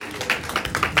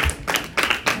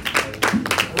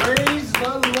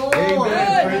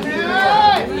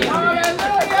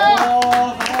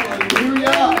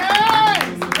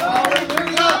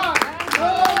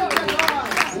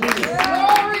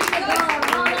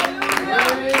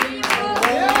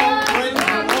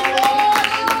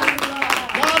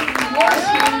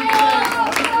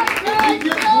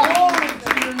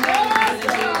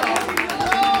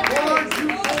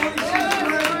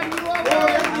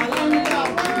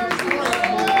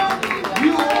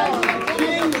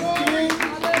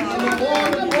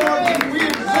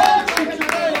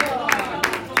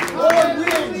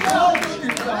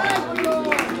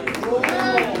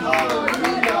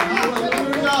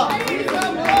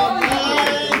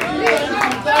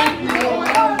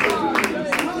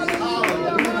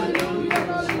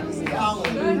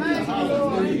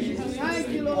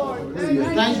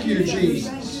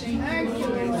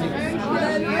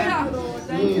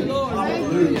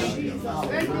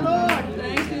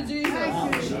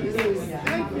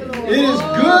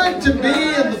good to be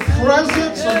in the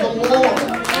presence of the Lord.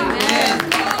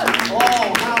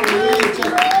 Oh, hallelujah.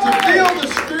 To feel the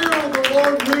Spirit of the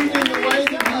Lord moving the way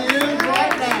that He is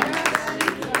right now.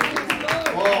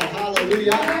 Oh,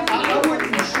 hallelujah. I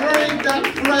wouldn't trade that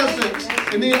presence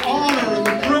and the honor and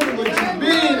the privilege of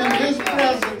being in His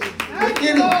presence for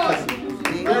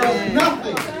anything. There is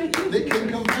nothing that can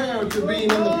compare to being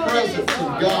in the presence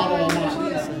of God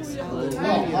Almighty.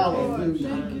 Oh,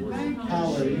 hallelujah.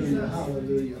 Hallelujah.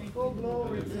 Hallelujah.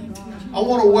 I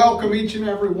want to welcome each and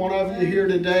every one of you here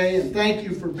today, and thank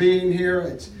you for being here.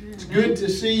 It's good to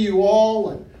see you all,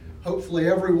 and hopefully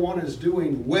everyone is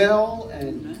doing well.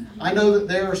 And I know that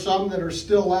there are some that are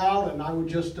still out, and I would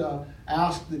just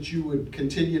ask that you would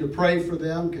continue to pray for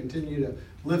them, continue to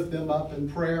lift them up in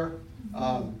prayer.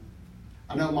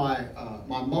 I know my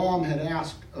mom had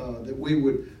asked that we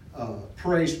would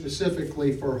pray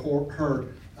specifically for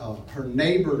her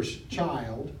neighbor's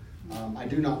child. I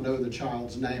do not know the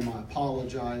child's name. I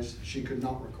apologize. She could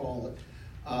not recall it.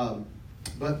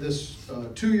 But this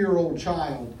 2-year-old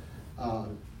child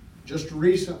just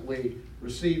recently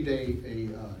received a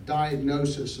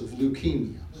diagnosis of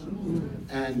leukemia.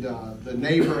 And the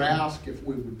neighbor asked if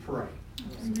we would pray.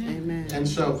 Amen. And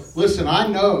so, listen, I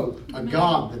know a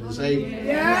God that is able.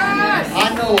 Yes.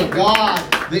 I know a God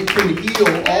that can heal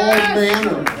all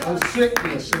manner of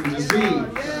sickness and disease.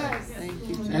 Yes.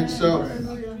 And so,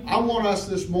 I want us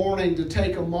this morning to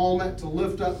take a moment to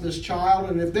lift up this child.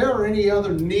 And if there are any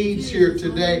other needs here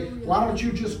today, why don't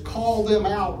you just call them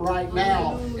out right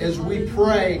now as we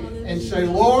pray and say,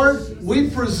 Lord, we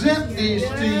present these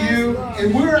to you,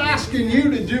 and we're asking you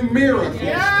to do miracles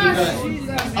today.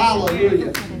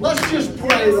 Hallelujah. Let's just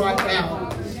pray right now.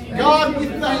 God, we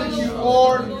thank you,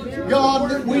 Lord. God,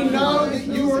 that we know that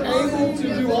you are able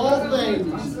to do all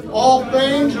things. All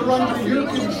things are under your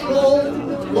control,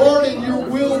 Lord, and your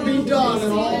will be done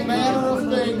in all manner of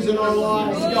things in our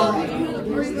lives, God.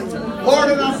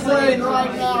 Lord, and I'm praying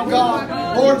right now,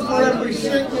 God, Lord, for every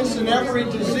sickness and every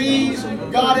disease,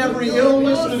 God, every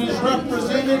illness that is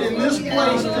represented in this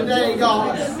place today,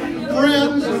 God.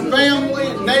 Friends and family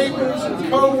and neighbors and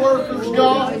co-workers,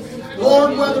 God.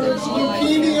 Lord, whether it's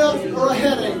leukemia or a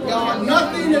headache, God,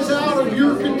 nothing is out of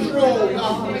your control,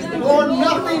 God. Lord,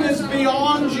 nothing is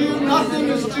beyond you. Nothing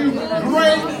is too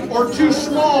great or too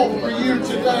small for you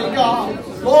today, God.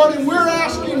 Lord, and we're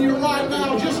asking you right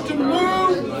now just to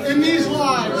move in these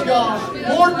lives, God.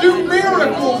 Lord, do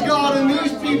miracles, God, in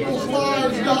these people's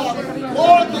lives, God.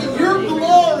 Lord, that your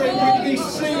glory would be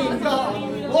seen, God.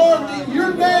 Lord, that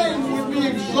your name would be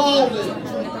exalted.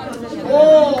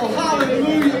 Oh,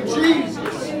 hallelujah,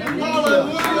 Jesus.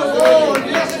 Hallelujah, Lord.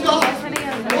 Yes, God.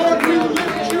 Lord, we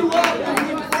lift you up and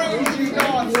we praise you,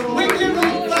 God. We give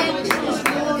you thanks this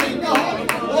morning, God.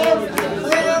 Lord, for the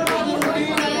prayer that is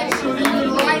being answered even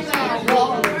right now,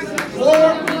 God.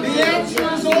 Lord, the answer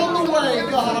is on the way,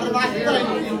 God, and I thank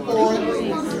you for it.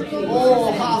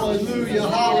 Oh, hallelujah,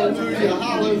 hallelujah,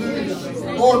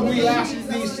 hallelujah. Lord, we ask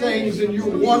these things in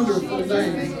your wonderful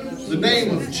name, the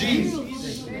name of Jesus.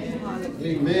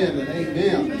 Amen and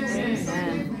amen.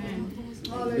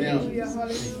 Hallelujah,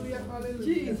 hallelujah, hallelujah.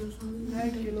 Jesus.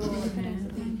 Thank you, Lord.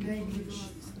 Thank you,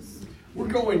 Jesus. We're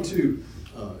going to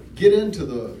get into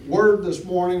the Word this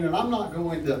morning, and I'm not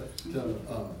going to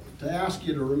ask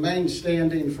you to remain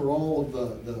standing for all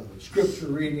of the Scripture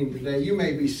reading today. You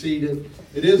may be seated.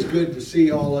 It is good to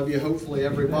see all of you. Hopefully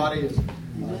everybody is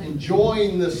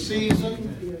enjoying this season.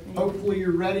 Hopefully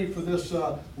you're ready for this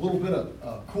little bit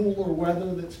of cooler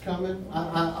weather that's coming.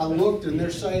 I looked and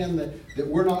they're saying that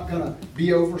we're not going to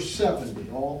be over 70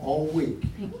 all week.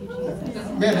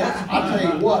 Man, I'll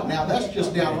tell you what, now that's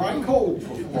just downright cold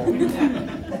for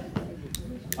Florida.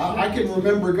 I can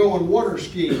remember going water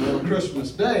skiing on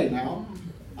Christmas Day now.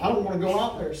 I don't want to go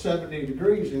out there at 70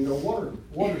 degrees and go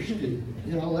water skiing.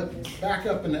 You know, let's back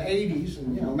up in the 80s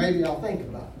and, you know, maybe I'll think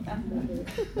about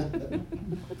it.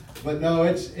 But no,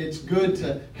 it's good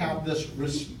to have this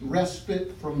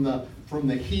respite from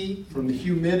the heat, from the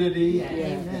humidity.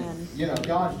 And, you know,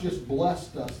 God's just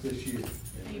blessed us this year.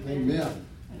 Amen.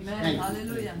 Amen.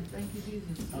 Hallelujah. Thank you,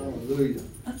 Jesus. Hallelujah.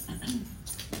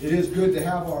 It is good to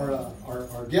have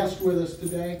our guest with us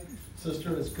today.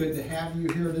 Sister, it's good to have you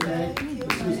here today.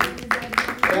 This is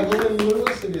Evelyn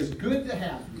Lewis. It is good to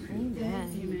have you here.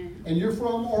 Amen. And you're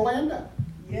from Orlando?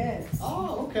 Yes.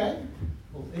 Oh, okay.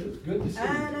 Well, it is good to see you.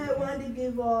 And I want to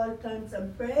give all thanks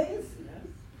and praise.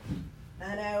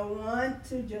 And I want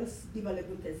to just give a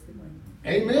little testimony.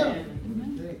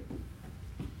 Amen.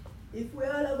 If we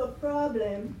all have a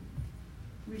problem,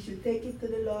 we should take it to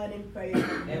the Lord in prayer.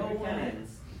 No one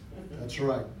else. That's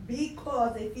right.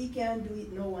 Because if he can't do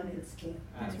it, no one else can.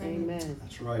 Amen.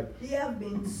 That's right. He have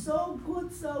been so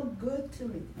good to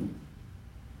me,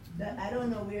 that I don't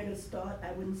know where to start.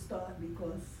 I wouldn't start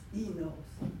because he knows.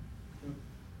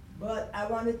 But I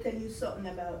want to tell you something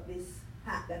about this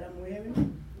hat that I'm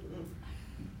wearing.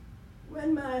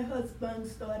 When my husband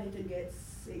started to get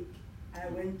sick, I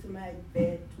went to my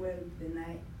bed 12 the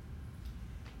night.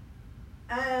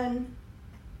 And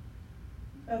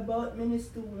about minutes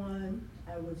to 1,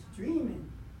 I was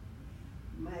dreaming.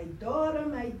 My daughter,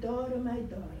 my daughter, my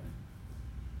daughter.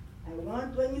 I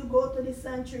want when you go to the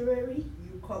sanctuary,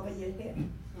 you cover your head.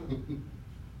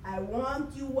 I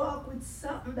want you walk with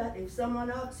something that if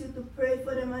someone asks you to pray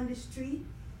for them on the street,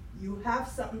 you have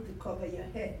something to cover your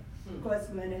head. Because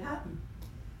when it happened.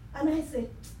 And I said,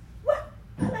 what?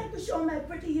 I like to show my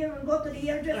pretty hair and go to the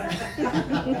hairdresser.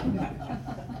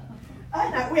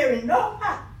 I'm not wearing no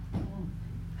hat.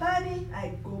 Honey,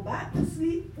 I go back to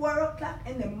sleep, 4 o'clock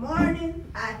in the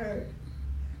morning, I heard,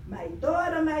 my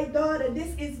daughter,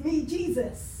 this is me,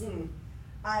 Jesus.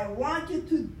 I want you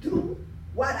to do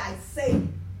what I say.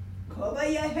 Cover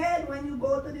your head when you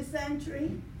go to the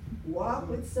sanctuary. Walk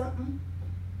with something.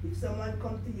 If someone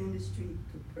comes to you in the street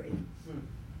to pray.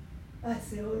 I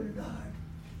say, oh Lord.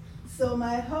 So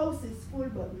my house is full,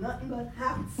 but nothing but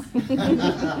hats.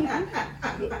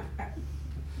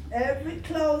 Every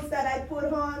clothes that I put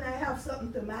on, I have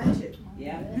something to match it.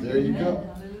 Yeah. There you go.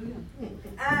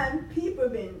 And people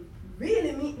been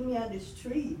really meeting me on the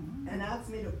street and ask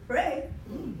me to pray.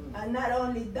 And not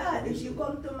only that, if you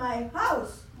come to my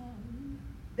house,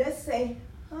 they say,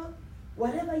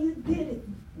 whatever you did, it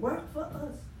worked for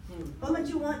us. How much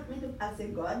you want me to? I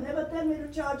said, God never tell me to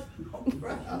charge no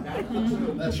price.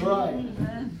 That's right.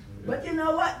 But you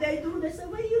know what they do? They say,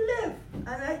 where you live?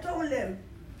 And I told them,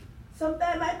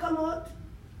 sometimes I come out,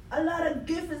 a lot of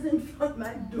gift is in front of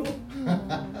my door.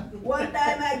 One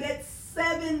time I get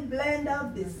 7 blend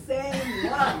of the same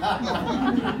one.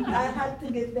 I had to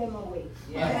give them away.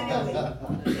 Anyway,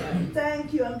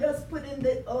 thank you. I'm just putting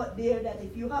it out there that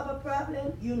if you have a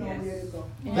problem, you know where to go.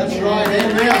 That's right.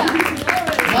 Amen.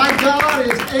 My God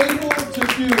is able to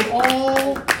do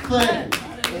all things.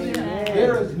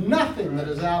 There is nothing that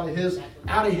is out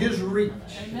of his reach.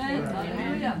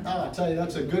 Amen. Oh, I tell you,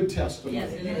 that's a good testimony.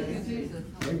 Yes, it is.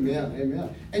 Amen.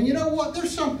 Amen. And you know what?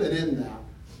 There's something in that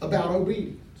about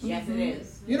obedience. Yes, it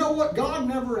is. You know what? God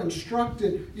never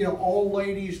instructed, all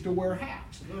ladies to wear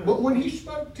hats. But when he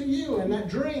spoke to you in that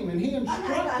dream and he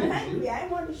instructed you. I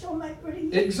want to show my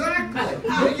pretty. Exactly.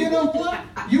 But you know what?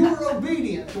 You were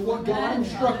obedient to what God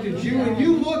instructed you, and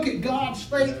you look at God's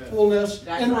faithfulness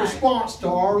in response to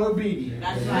our obedience.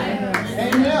 That's right.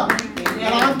 Amen.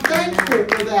 And I'm thankful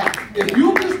for that. If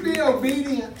you just be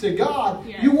obedient to God,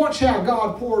 you watch how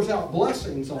God pours out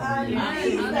blessings on you.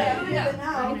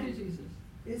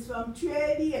 It's from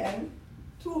TradeN,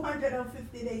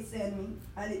 250 they send me,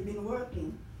 and it's been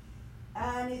working.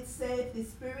 And it said, the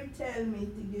Spirit tell me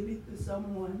to give it to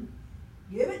someone.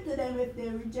 Give it to them. If they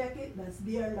reject it, that's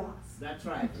their loss. That's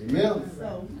right. Amen.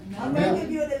 So, I'm going to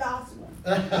give you the last one.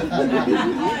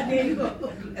 There you go.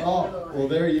 Oh, well,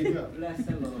 there you go. Bless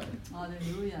the Lord.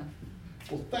 Hallelujah.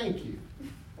 Well, thank you.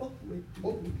 Oh,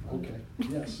 okay.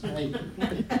 Yes, thank you.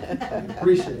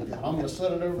 Appreciate that. I'm going to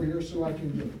set it over here so I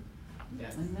can get it.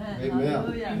 Yes. Amen. Amen.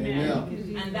 Hallelujah.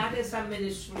 Amen. And that is a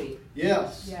ministry.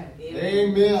 Yes. Yeah.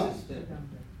 Amen. Sister.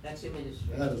 That's your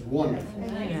ministry. That is wonderful.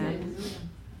 Amen.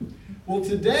 Well,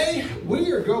 today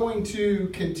we are going to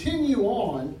continue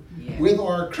on with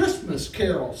our Christmas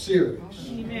Carol series.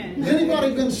 Amen. Has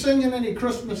anybody been singing any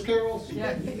Christmas carols?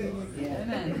 Yes.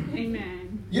 Amen.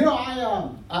 Amen. You know,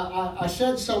 I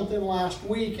said something last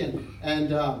week,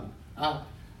 and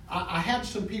I had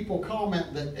some people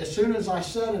comment that as soon as I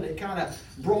said it, it kind of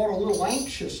brought a little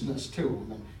anxiousness to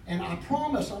them. And I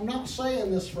promise I'm not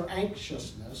saying this for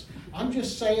anxiousness. I'm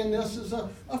just saying this as a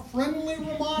friendly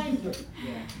reminder.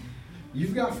 Yeah.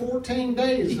 You've got 14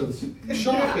 days of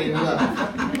shopping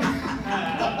left.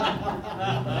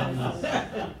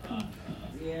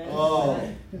 Yes. Oh,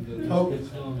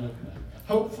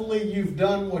 hopefully you've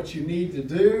done what you need to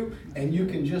do, and you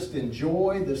can just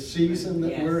enjoy the season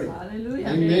that we're in. Hallelujah.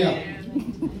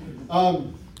 Amen.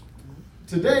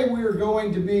 Today we are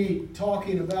going to be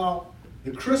talking about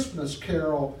the Christmas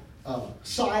carol,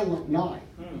 Silent Night.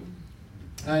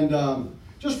 And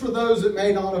just for those that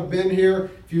may not have been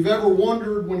here, if you've ever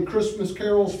wondered when Christmas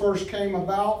carols first came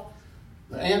about,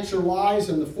 the answer lies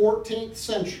in the 14th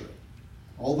century,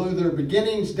 although their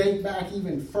beginnings date back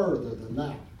even further than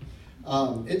that.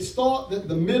 It's thought that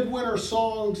the midwinter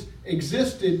songs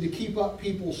existed to keep up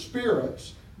people's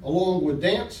spirits, along with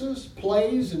dances,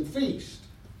 plays, and feasts.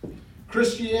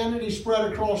 Christianity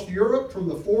spread across Europe from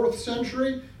the 4th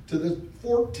century to the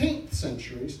 14th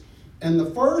centuries, and the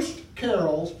first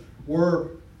carols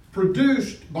were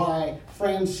produced by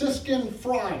Franciscan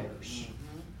friars.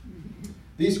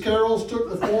 These carols took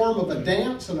the form of a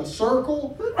dance in a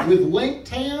circle with linked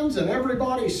hands and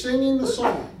everybody singing the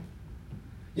song.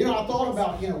 You know, I thought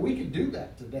about, we could do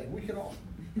that today. We could all.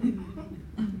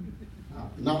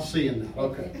 Not seeing that.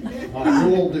 Okay. All right,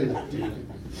 we won't do that today.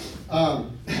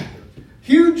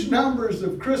 Huge numbers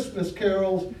of Christmas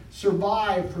carols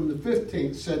survived from the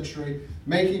 15th century,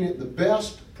 making it the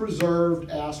best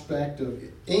preserved aspect of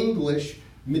English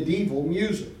medieval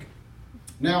music.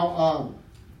 Now,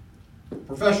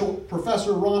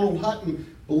 Professor Ronald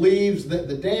Hutton believes that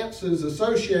the dances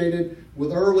associated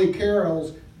with early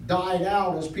carols died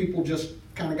out as people just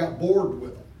kind of got bored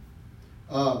with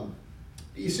them.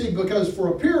 You see, because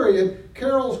for a period,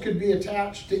 carols could be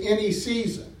attached to any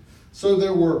season. So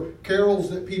there were carols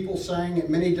that people sang at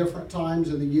many different times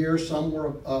of the year. Some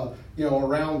were,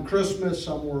 around Christmas.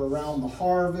 Some were around the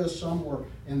harvest. Some were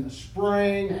in the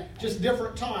spring. Just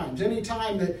different times. Any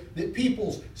time that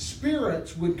people's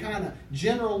spirits would kind of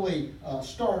generally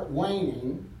start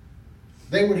waning,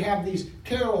 they would have these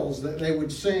carols that they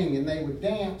would sing, and they would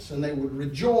dance, and they would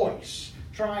rejoice,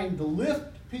 trying to lift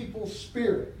people's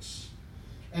spirits.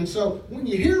 And so when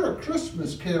you hear a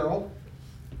Christmas carol,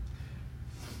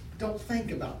 don't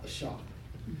think about the shopping.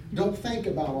 Don't think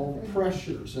about all the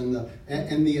pressures and the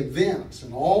events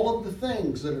and all of the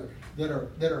things that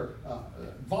are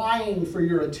vying for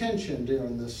your attention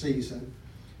during this season.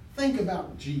 Think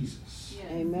about Jesus.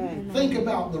 Amen. Think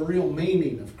about the real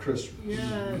meaning of Christmas.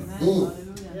 Yes.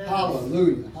 Yes.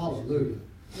 Hallelujah. Hallelujah.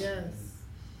 Yes.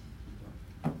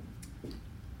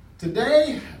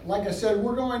 Today, like I said,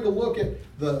 we're going to look at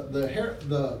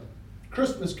the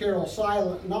Christmas carol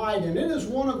Silent Night, and it is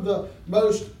one of the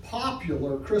most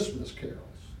popular Christmas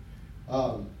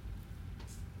carols.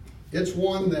 It's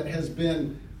one that has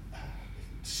been,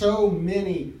 so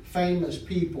many famous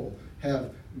people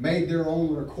have made their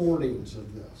own recordings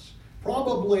of this.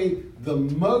 Probably the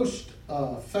most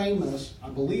famous, I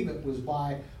believe it was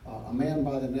by a man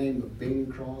by the name of Bing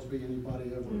Crosby.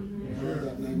 Anybody ever heard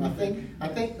that name? I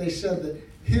think they said that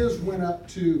his went up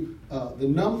to the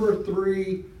number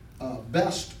 3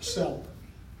 best seller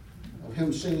of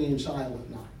him singing Silent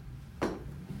Night.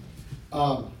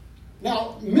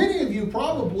 Now, many of you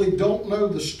probably don't know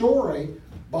the story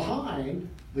behind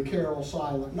the carol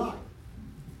Silent Night.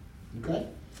 Okay?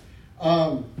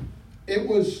 It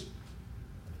was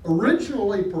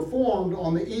originally performed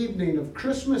on the evening of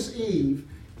Christmas Eve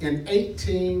in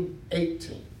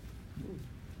 1818.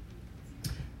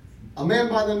 A man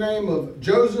by the name of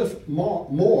Joseph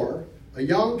Moore, a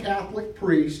young Catholic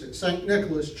priest at St.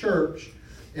 Nicholas Church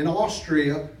in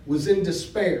Austria, was in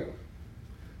despair.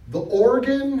 The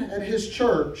organ at his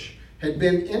church had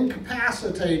been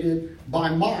incapacitated by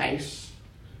mice,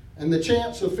 and the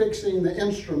chance of fixing the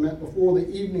instrument before the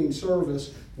evening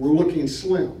service were looking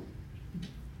slim.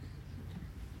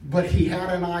 But he had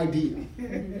an idea.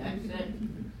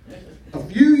 A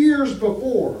few years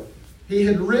before, he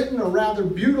had written a rather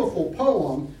beautiful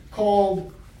poem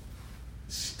called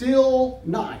Still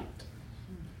Night.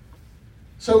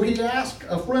 So he asked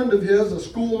a friend of his, a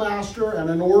schoolmaster and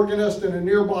an organist in a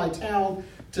nearby town,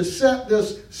 to set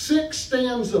this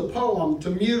 6-stanza poem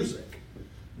to music.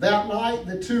 That night,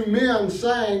 the 2 men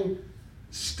sang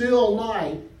Still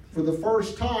Night for the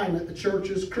first time at the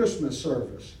church's Christmas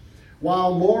service,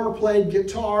 while Moore played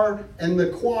guitar and the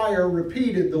choir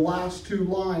repeated the last 2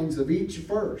 lines of each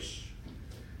verse.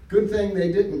 Good thing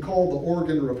they didn't call the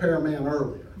organ repairman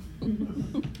earlier.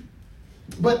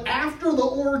 But after the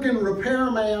organ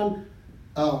repairman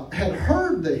had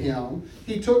heard the hymn,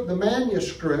 he took the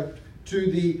manuscript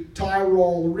to the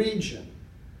Tyrol region.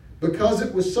 Because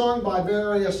it was sung by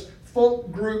various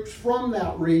folk groups from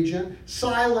that region,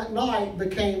 Silent Night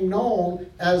became known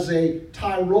as a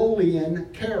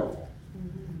Tyrolean carol.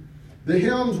 The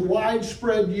hymn's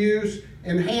widespread use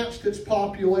enhanced its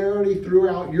popularity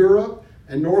throughout Europe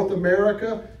and North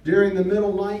America during the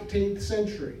middle 19th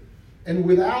century. And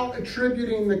without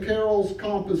attributing the carol's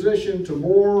composition to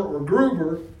Moore or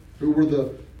Gruber, who were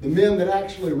the men that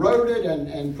actually wrote it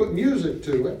and put music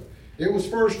to it, it was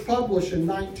first published in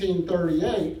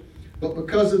 1938, but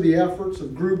because of the efforts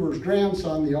of Gruber's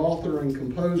grandson, the author and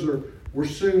composer were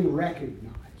soon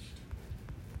recognized.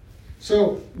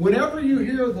 So whenever you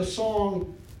hear the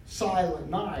song Silent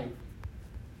Night,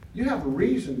 you have a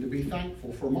reason to be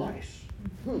thankful for mice.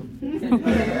 I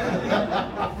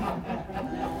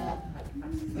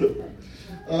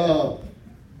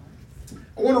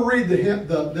want to read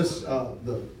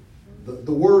the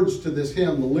the words to this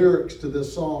hymn, the lyrics to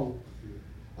this song.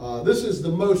 This is the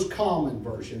most common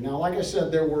version. Now, like I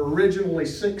said, there were originally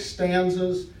 6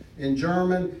 stanzas in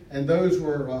German, and those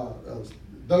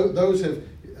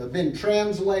have been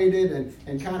translated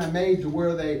and kind of made to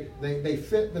where they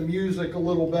fit the music a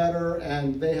little better,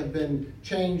 and they have been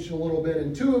changed a little bit.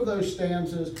 And 2 of those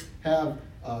stanzas have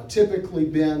typically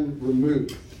been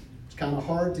removed. It's kind of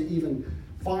hard to even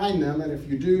find them, and if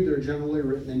you do, they're generally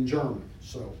written in German.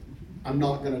 So I'm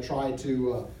not going to try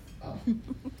to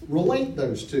relate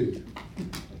those to you.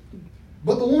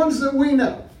 But the ones that we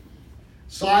know: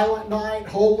 Silent night,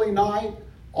 holy night,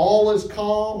 all is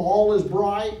calm, all is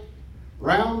bright.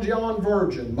 Round yon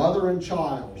virgin, mother and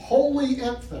child, holy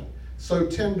infant, so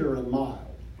tender and mild.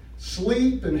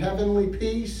 Sleep in heavenly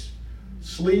peace,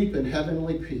 sleep in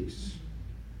heavenly peace.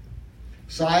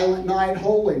 Silent night,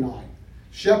 holy night,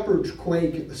 shepherds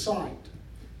quake at the sight.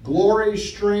 Glories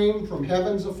stream from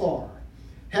heavens afar.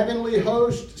 Heavenly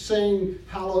hosts sing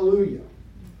hallelujah.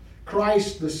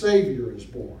 Christ the Savior is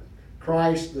born.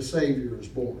 Christ the Savior is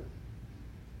born.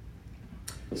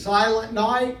 Silent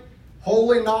night,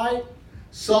 holy night,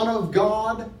 Son of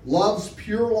God, love's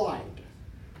pure light.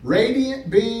 Radiant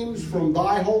beams from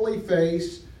thy holy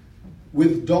face,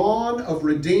 with dawn of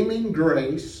redeeming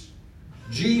grace.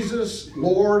 Jesus,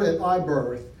 Lord, at thy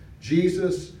birth.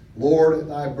 Jesus, Lord, at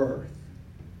thy birth.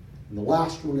 And the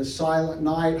last one is silent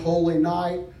night, holy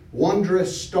night,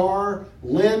 wondrous star,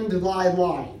 lend thy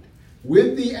light.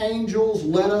 With the angels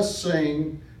let us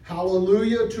sing,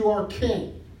 hallelujah to our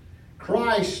King.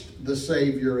 Christ the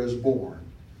Savior is born.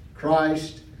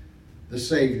 Christ the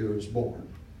Savior is born.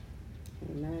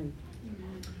 Amen.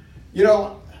 You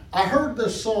know, I heard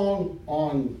this song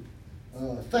on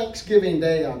Thanksgiving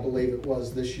Day, I believe it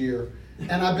was this year,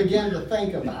 and I began to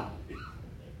think about it.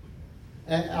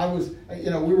 And I was,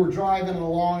 we were driving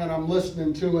along and I'm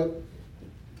listening to it,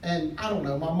 and I don't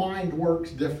know, my mind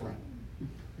works different.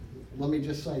 Let me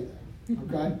just say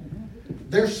that, okay?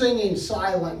 They're singing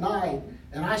Silent Night,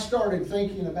 and I started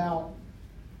thinking about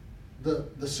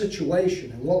the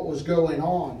situation and what was going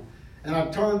on. And I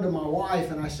turned to my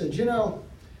wife and I said,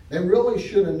 they really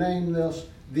should have named this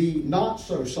the Not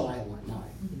So Silent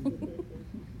Night.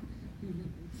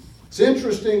 It's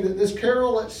interesting that this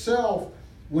carol itself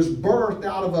was birthed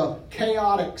out of a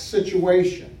chaotic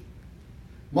situation,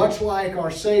 much like our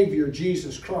Savior,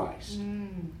 Jesus Christ.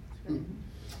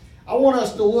 I want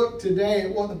us to look today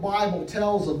at what the Bible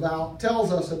tells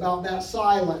us about that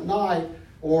silent night,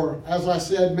 or as I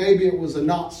said, maybe it was a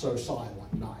not so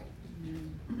silent night.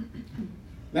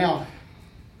 Now,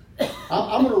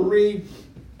 I'm going to read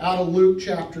out of Luke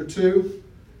chapter 2,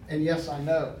 and yes, I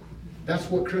know, that's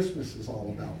what Christmas is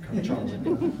all about, Coach Charlie.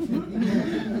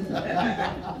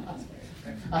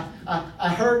 I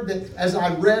heard that as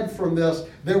I read from this,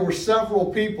 there were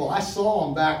several people. I saw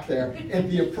them back there at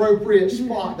the appropriate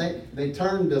spot. They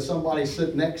turned to somebody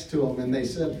sitting next to them and they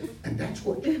said, and that's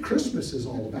what Christmas is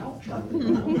all about, Charlie.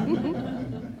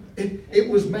 It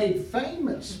was made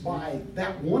famous by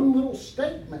that one little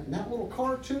statement in that little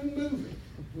cartoon movie.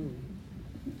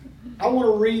 I want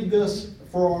to read this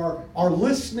for our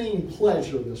listening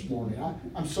pleasure this morning.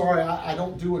 I'm sorry, I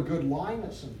don't do a good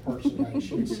Linus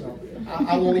impersonation, so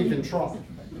I won't even try.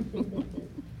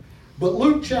 But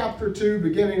Luke chapter 2,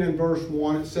 beginning in verse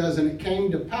 1, it says, "And it came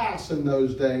to pass in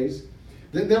those days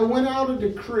that there went out a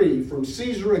decree from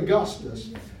Caesar Augustus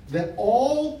that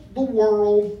all the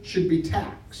world should be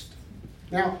taxed."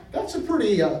 Now, that's a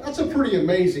pretty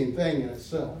amazing thing in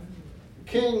itself.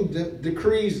 The king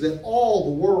decrees that all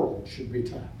the world should be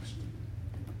taxed.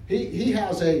 He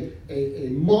has a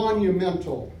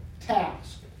monumental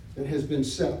task that has been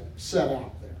set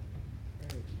out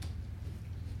there.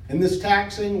 And this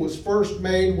taxing was first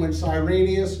made when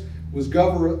Cyrenius was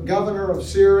governor of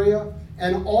Syria,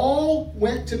 and all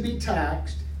went to be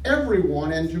taxed,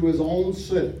 everyone into his own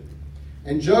city.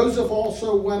 And Joseph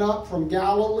also went up from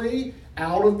Galilee,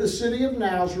 out of the city of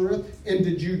Nazareth,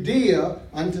 into Judea,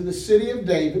 unto the city of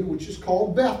David, which is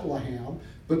called Bethlehem,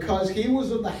 because he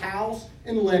was of the house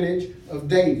and lineage of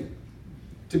David,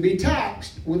 to be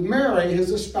taxed with Mary, his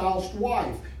espoused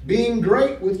wife, being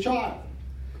great with child.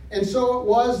 And so it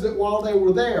was that while they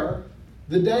were there,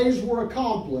 the days were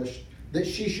accomplished that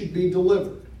she should be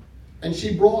delivered. And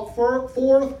she brought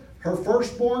forth her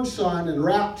firstborn son, and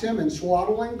wrapped him in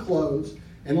swaddling clothes,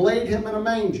 and laid him in a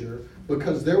manger,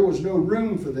 because there was no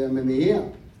room for them in the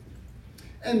inn.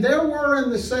 And there were in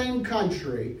the same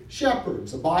country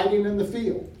shepherds abiding in the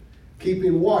field,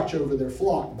 keeping watch over their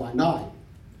flock by night.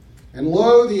 And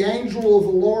lo, the angel of the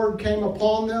Lord came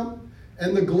upon them,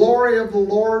 and the glory of the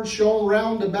Lord shone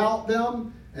round about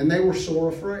them, and they were sore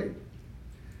afraid.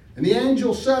 And the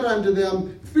angel said unto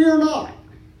them, Fear not,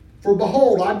 for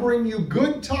behold, I bring you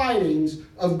good tidings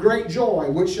of great joy,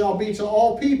 which shall be to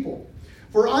all people.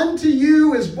 For unto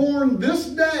you is born this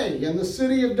day in the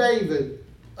city of David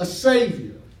a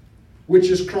Savior, which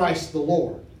is Christ the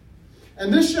Lord.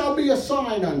 And this shall be a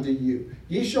sign unto you.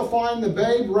 Ye shall find the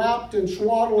babe wrapped in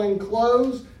swaddling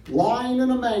clothes, lying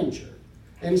in a manger.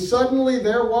 And suddenly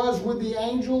there was with the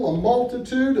angel a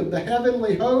multitude of the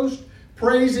heavenly host,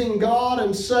 praising God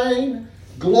and saying,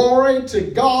 Glory to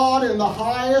God in the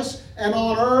highest, and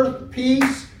on earth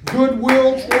peace,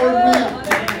 goodwill toward men.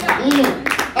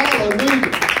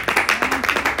 Hallelujah.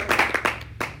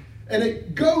 And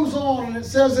it goes on and it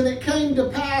says, And it came to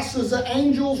pass as the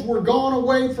angels were gone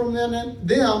away from them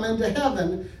into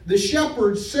heaven, the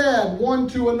shepherds said one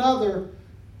to another,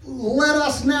 Let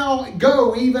us now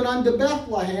go even unto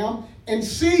Bethlehem, and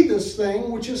see this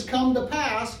thing which is come to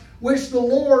pass, which the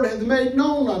Lord hath made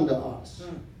known unto us.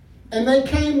 And they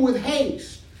came with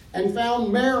haste, and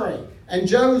found Mary and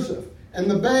Joseph, and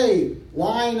the babe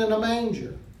lying in a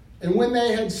manger. And when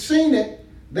they had seen it,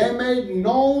 they made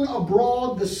known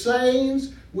abroad the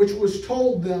sayings which was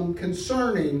told them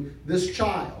concerning this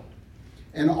child.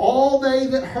 And all they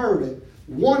that heard it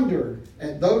wondered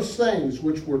at those things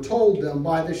which were told them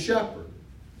by the shepherd.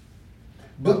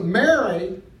 But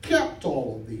Mary kept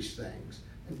all of these things,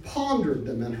 and pondered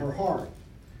them in her heart.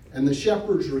 And the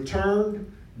shepherds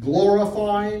returned,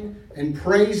 glorifying and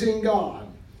praising God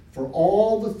for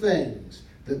all the things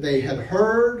that they had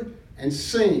heard and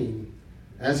seen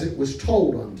as it was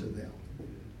told unto them.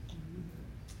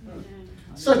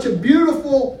 Such a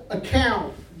beautiful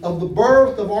account of the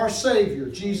birth of our Savior,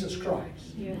 Jesus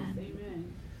Christ. Yes.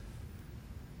 Amen.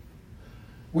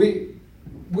 We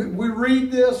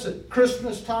read this at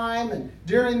Christmas time and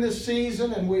during this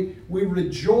season, and we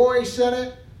rejoice in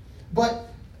it. But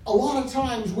a lot of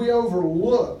times we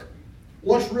overlook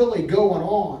what's really going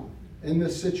on in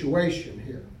this situation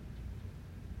here.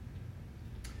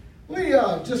 Let me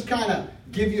just kind of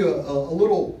give you a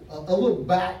little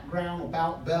background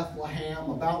about Bethlehem,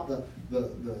 about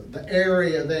the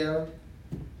area there.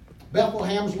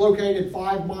 Bethlehem's located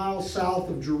 5 miles south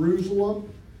of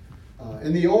Jerusalem.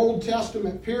 In the Old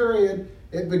Testament period,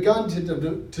 it begun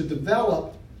to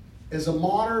develop as a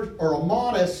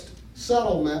modest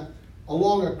settlement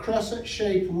along a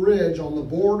crescent-shaped ridge on the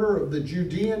border of the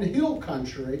Judean hill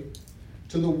country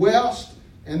to the west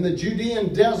and the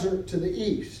Judean desert to the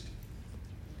east.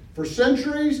 For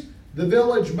centuries, the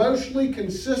village mostly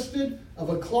consisted of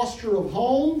a cluster of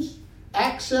homes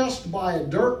accessed by a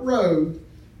dirt road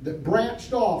that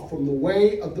branched off from the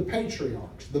Way of the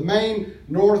Patriarchs, the main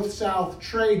north-south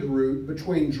trade route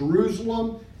between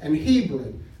Jerusalem and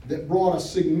Hebron that brought a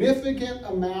significant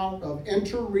amount of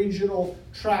interregional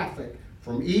traffic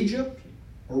from Egypt,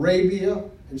 Arabia,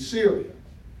 and Syria.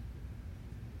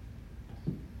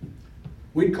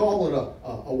 We'd call it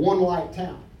a one-light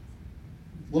town.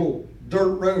 Little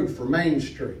dirt road for Main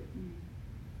Street.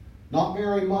 Not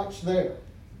very much there.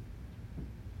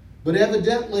 But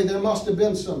evidently there must have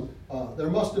been some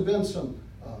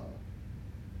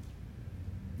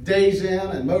Days Inn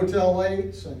and Motel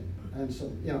 8s and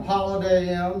some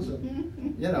Holiday Inns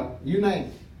and you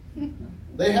name it.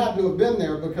 They had to have been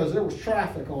there because there was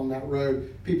traffic on that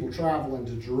road, people traveling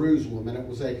to Jerusalem, and it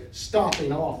was a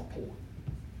stopping off point.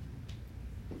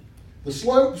 The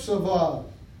slopes of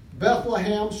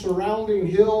Bethlehem, surrounding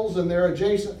hills and their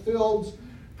adjacent fields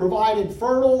provided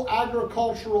fertile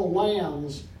agricultural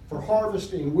lands for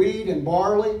harvesting wheat and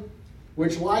barley,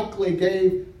 which likely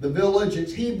gave the village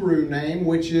its Hebrew name,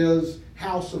 which is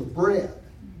House of Bread.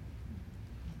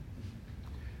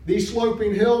 These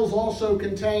sloping hills also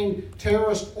contain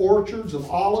terraced orchards of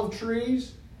olive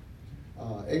trees.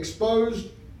 Exposed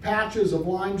patches of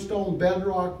limestone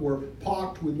bedrock were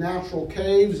pocked with natural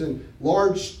caves and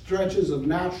large stretches of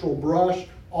natural brush,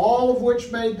 all of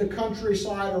which made the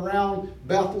countryside around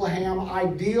Bethlehem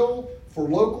ideal for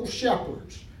local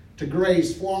shepherds to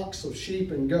graze flocks of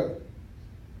sheep and goat.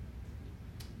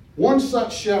 One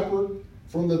such shepherd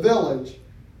from the village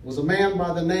was a man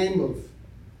by the name of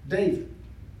David,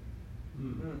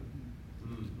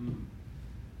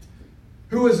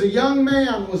 who as a young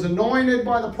man was anointed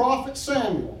by the prophet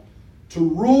Samuel to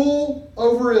rule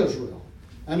over Israel,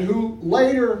 and who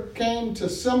later came to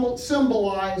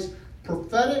symbolize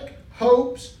prophetic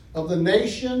hopes of the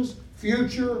nation's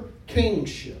future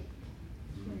kingship.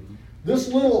 This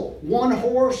little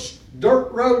one-horse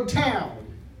dirt road town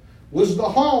was the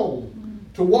home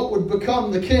to what would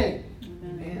become the king.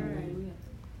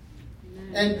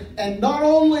 And not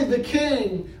only the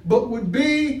king, but would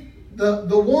be the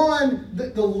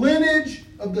lineage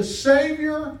of the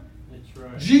Savior,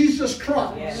 Jesus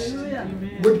Christ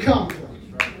Hallelujah. would come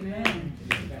from. Amen.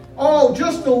 Oh,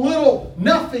 just a little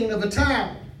nothing of a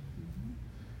town.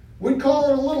 We'd call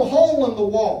it a little hole in the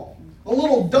wall, a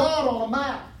little dot on a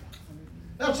map.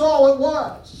 That's all it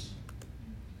was.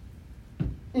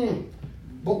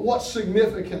 But what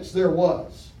significance there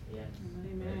was.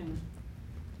 Amen.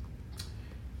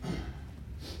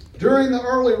 During the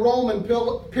early Roman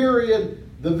period,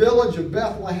 the village of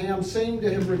Bethlehem seemed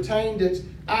to have retained its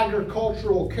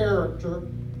agricultural character,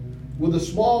 with a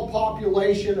small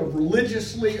population of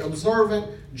religiously observant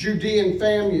Judean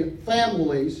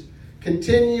families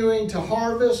continuing to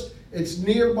harvest its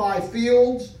nearby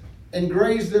fields and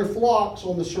graze their flocks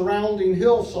on the surrounding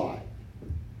hillside.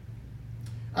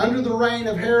 Under the reign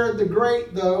of Herod the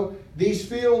Great, though, these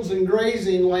fields and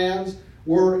grazing lands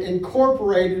were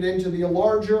incorporated into the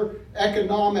larger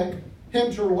economic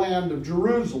hinterland of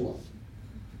Jerusalem,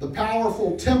 the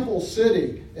powerful temple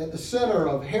city at the center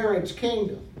of Herod's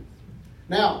kingdom.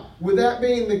 Now, with that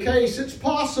being the case, it's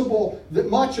possible that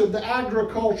much of the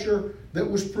agriculture that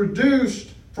was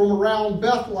produced from around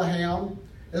Bethlehem,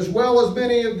 as well as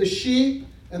many of the sheep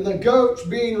and the goats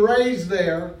being raised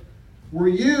there, were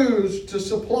used to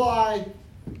supply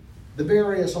the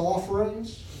various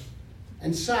offerings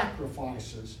and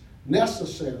sacrifices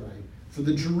necessary for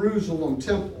the Jerusalem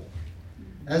temple,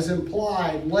 as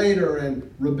implied later in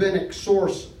rabbinic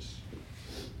sources.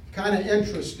 Kind of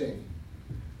interesting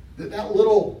that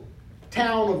little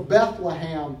town of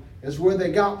Bethlehem is where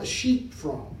they got the sheep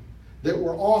from that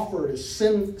were offered as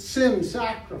sin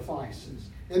sacrifices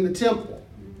in the temple.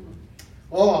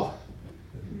 Oh.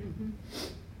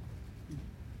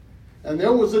 And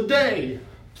there was a day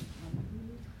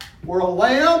where a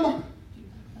lamb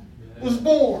was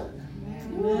born.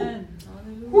 Amen.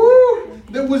 Woo!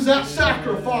 That was that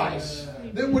sacrifice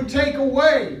that would take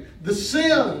away the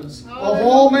sins of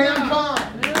all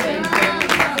mankind.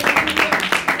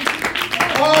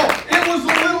 Oh, it was a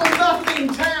little nothing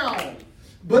town,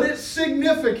 but its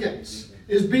significance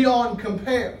is beyond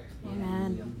compare.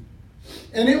 Amen.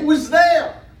 And it was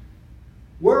there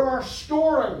where our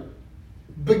story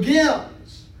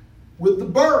begins, with the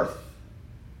birth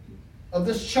of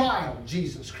this child,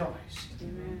 Jesus Christ.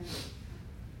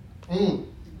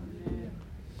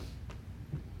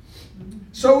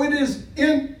 So it is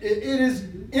in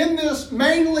this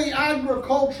mainly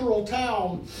agricultural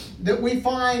town that we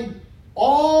find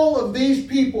all of these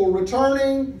people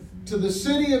returning to the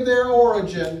city of their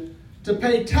origin to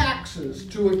pay taxes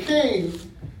to a king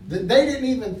that they didn't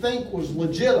even think was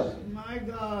legitimate. My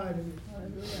God.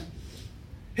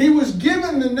 He was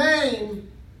given the name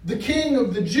the King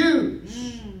of the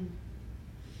Jews.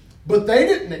 But they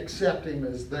didn't accept him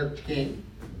as their king.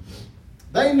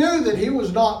 They knew that he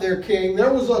was not their king.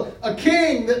 There was a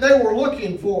king that they were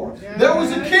looking for. Yes. There was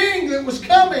a king that was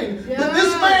coming. Yes. But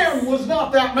this man was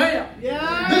not that man.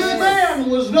 Yes. This man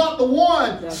was not the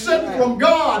one sent from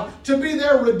God to be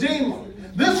their Redeemer.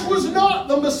 This was not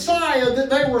the Messiah that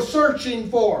they were searching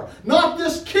for. Not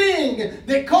this king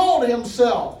that called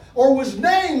himself or was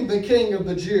named the King of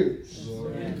the Jews.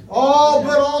 Oh,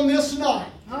 but on this night,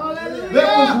 Hallelujah. there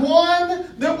was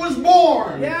one that was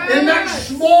born in that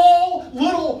small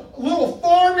little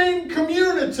farming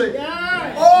community.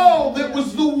 Yes. Oh, that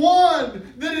was the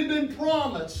one that had been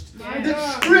promised,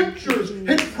 that scriptures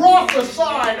had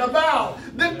prophesied about,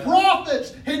 that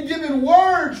prophets had given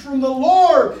words from the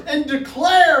Lord and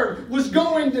declared was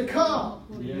going to come.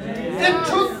 It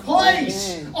took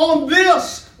place on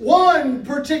this one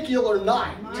particular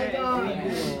night. My God.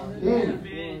 Thank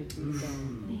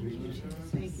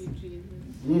you,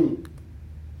 Jesus.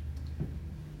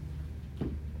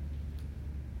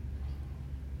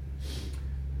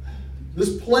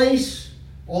 This place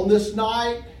on this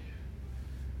night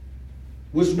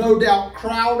was no doubt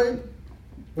crowded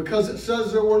because it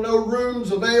says there were no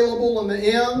rooms available in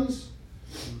the inns.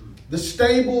 The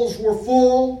stables were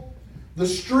full. The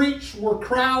streets were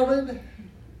crowded.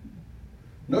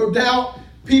 No doubt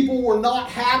people were not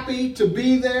happy to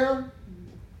be there.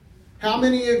 How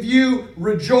many of you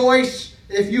rejoice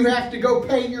if you have to go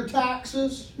pay your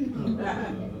taxes?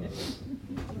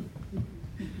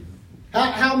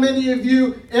 How many of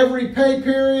you, every pay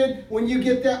period, when you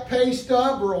get that pay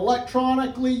stub or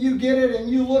electronically you get it and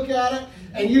you look at it,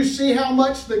 and you see how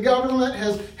much the government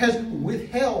has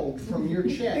withheld from your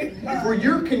check for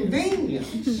your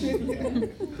convenience.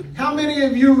 How many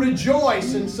of you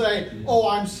rejoice and say, oh,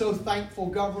 I'm so thankful,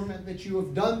 government, that you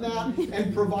have done that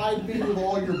and provide me with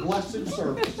all your blessed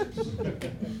services?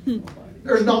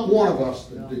 There's not one of us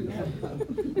that do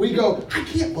that. We go, I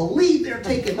can't believe they're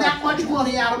taking that much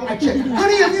money out of my check.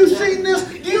 Honey, have you seen this?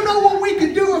 Do you know what we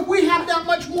could do if we had that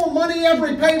much more money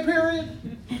every pay period?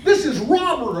 This is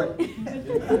robbery.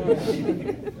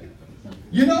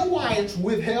 You know why it's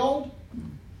withheld?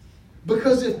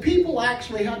 Because if people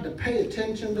actually had to pay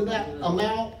attention to that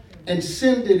amount and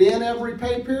send it in every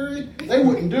pay period, they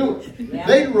wouldn't do it.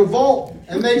 They'd revolt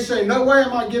and they'd say, no way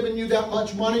am I giving you that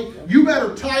much money. You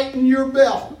better tighten your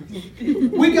belt.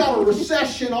 We got a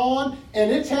recession on,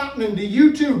 and it's happening to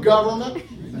you too, government.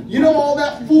 You know all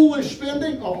that foolish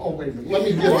spending? Oh, wait a minute. Let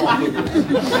me get off of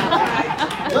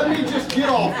that. Let me just get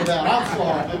off of that.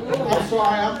 I'm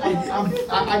sorry.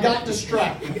 I got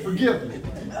distracted. Forgive me.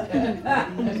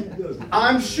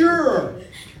 I'm sure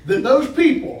that those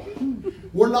people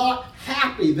were not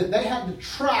happy that they had to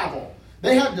travel.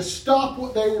 They had to stop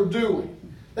what they were doing.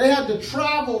 They had to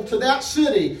travel to that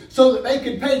city so that they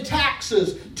could pay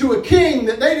taxes to a king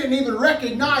that they didn't even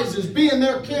recognize as being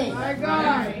their king. My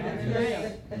God.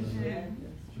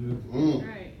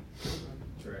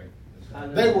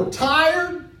 They were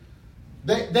tired.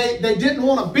 They didn't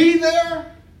want to be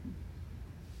there.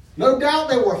 No doubt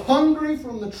they were hungry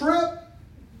from the trip.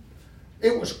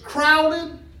 It was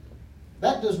crowded.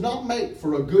 That does not make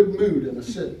for a good mood in a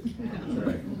city.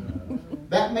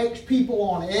 That makes people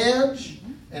on edge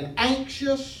and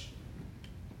anxious.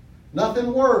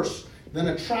 Nothing worse than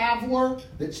a traveler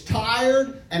that's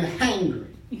tired and hangry.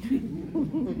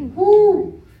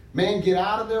 Woo! Man, get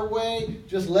out of their way.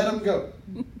 Just let them go.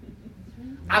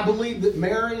 I believe that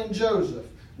Mary and Joseph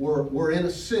were in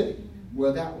a city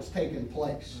where that was taking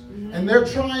place. And they're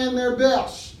trying their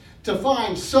best to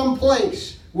find some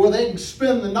place where they can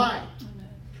spend the night.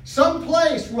 Some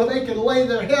place where they can lay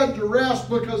their head to rest,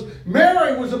 because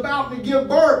Mary was about to give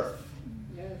birth.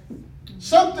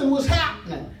 Something was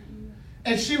happening.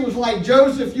 And she was like,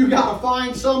 Joseph, you got to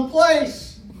find some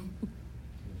place.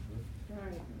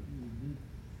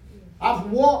 I've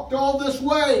walked all this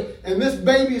way, and this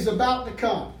baby's about to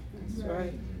come. That's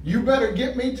right. You better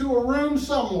get me to a room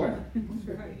somewhere.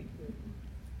 That's right.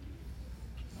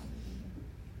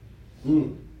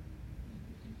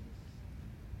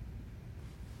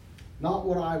 Not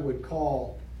what I would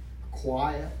call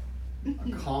quiet,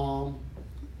 a calm,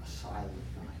 a silent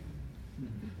night.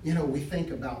 You know, we think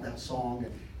about that song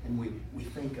and we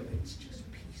think of it's just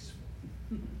peaceful.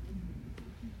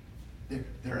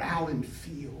 They're out in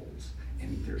fields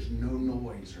and there's no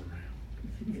noise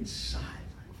around. It's silent.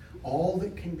 All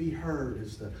that can be heard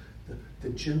is the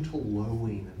gentle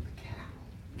lowing of the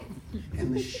cattle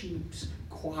and the sheep's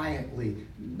quietly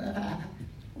bah,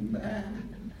 bah.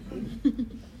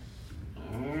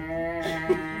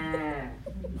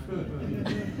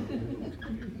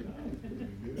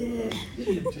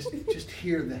 Just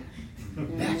hear that.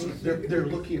 They're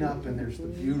looking up and there's the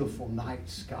beautiful night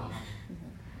sky.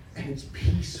 And it's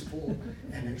peaceful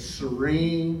and it's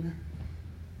serene.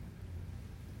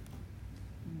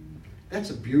 That's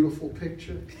a beautiful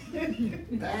picture.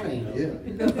 That ain't it.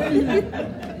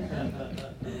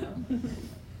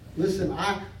 Listen,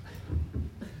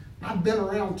 I've been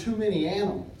around too many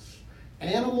animals.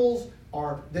 Animals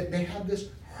they have this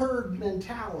herd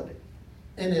mentality.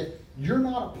 And if you're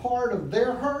not a part of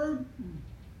their herd,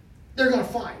 they're going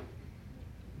to fight.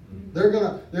 They're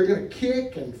going to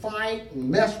kick and fight and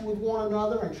mess with one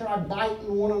another and try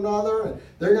biting one another, and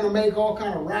they're going to make all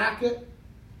kind of racket.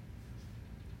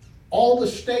 All the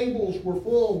stables were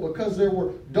full because there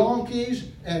were donkeys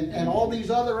and all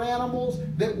these other animals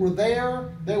that were there.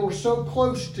 They were so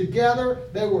close together.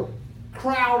 They were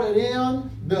crowded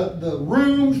in. The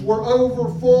rooms were over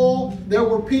full. There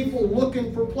were people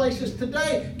looking for places.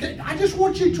 Today, I just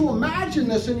want you to imagine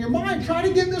this in your mind. Try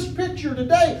to get this picture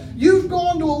today. You've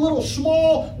gone to a little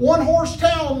small one-horse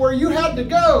town where you had to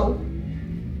go.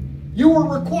 You were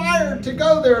required to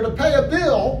go there to pay a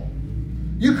bill.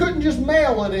 You couldn't just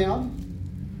mail it in.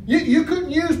 You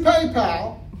couldn't use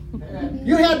PayPal.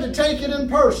 You had to take it in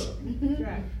person.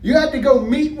 You had to go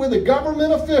meet with a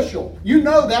government official. You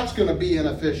know that's going to be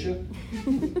inefficient.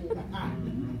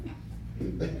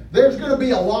 There's going to be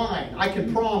a line, I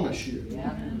can promise you.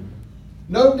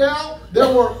 No doubt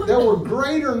there were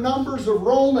greater numbers of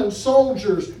Roman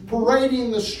soldiers parading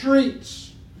the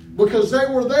streets because they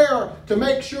were there to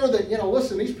make sure that,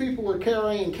 listen, these people are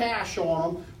carrying cash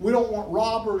on them. We don't want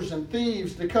robbers and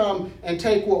thieves to come and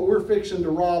take what we're fixing to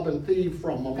rob and thieve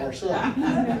from them ourselves.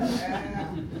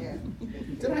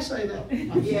 Did I say that?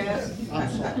 Yes. I'm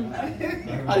sorry.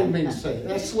 I didn't mean to say it.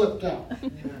 That slipped out.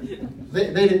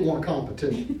 They didn't want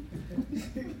competition.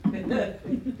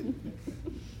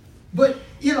 But,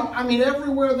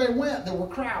 everywhere they went, there were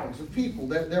crowds of people.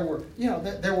 There were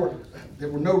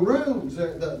no rooms.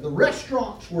 The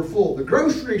restaurants were full. The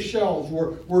grocery shelves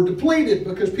were depleted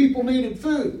because people needed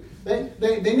food.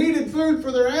 They needed food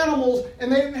for their animals,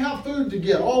 and they didn't have food to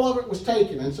get. All of it was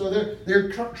taken. And so they're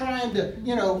trying to,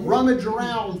 rummage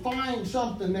around and find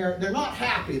something. They're not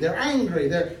happy. They're angry.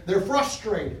 They're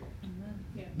frustrated.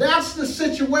 Yeah. That's the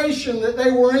situation that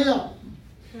they were in.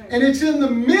 And it's in the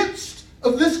midst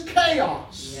of this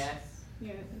chaos Yes.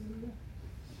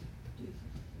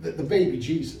 that the baby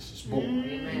Jesus is born.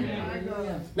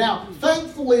 Amen. Now,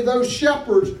 thankfully, those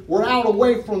shepherds were out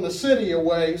away from the city a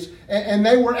ways, and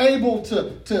they were able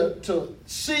to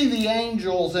see the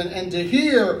angels and to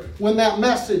hear when that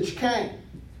message came.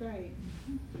 Right.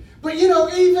 But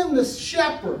even the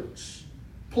shepherds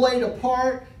played a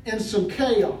part in some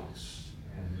chaos.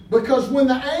 Because when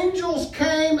the angels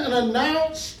came and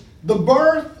announced the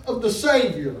birth of the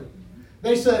Savior,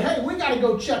 they said, hey, we got to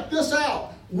go check this out.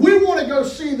 We want to go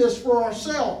see this for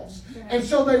ourselves. And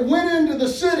so they went into the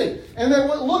city and they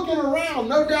went looking around.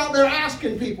 No doubt they're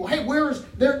asking people, hey,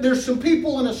 there's some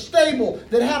people in a stable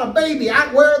that had a baby.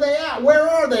 Where are they at? Where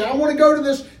are they? I want to go to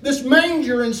this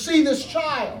manger and see this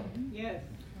child. Yes.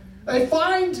 They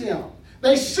find him.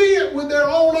 They see it with their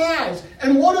own eyes.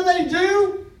 And what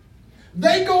do?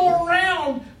 They go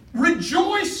around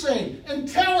rejoicing and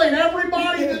telling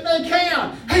everybody that they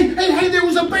can. Hey, there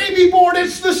was a baby born.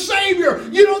 It's the Savior.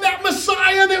 That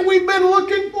Messiah that we've been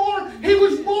looking for? He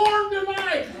was born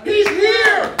tonight. He's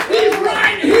here. He's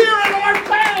right here in our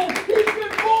town. He's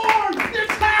been born.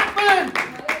 It's happened.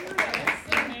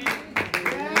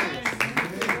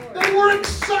 They were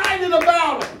excited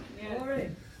about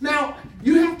it. Now,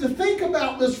 you have to think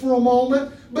about this for a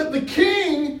moment, but the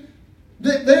king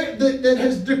that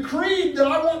has decreed that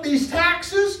I want these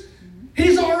taxes,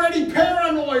 he's already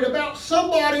paranoid about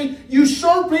somebody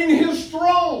usurping his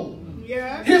throne.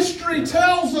 Yeah. History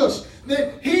tells us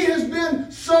that he has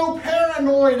been so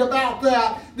paranoid about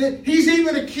that he's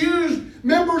even accused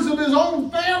members of his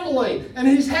own family, and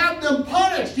he's had them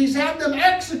punished. He's had them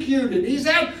executed. He's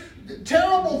had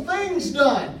terrible things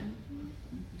done.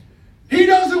 He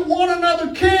doesn't want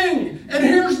another king. And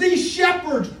here's these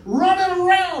shepherds running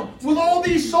around with all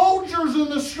these soldiers in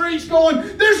the streets going,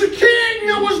 there's a king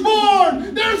that was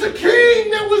born. There's a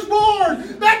king that was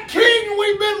born. That king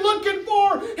we've been looking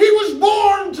for, he was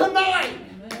born tonight.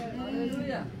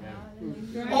 Hallelujah.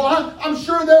 Oh, I'm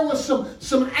sure there was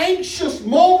some anxious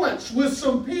moments with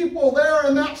some people there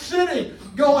in that city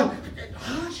going,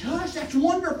 hush, that's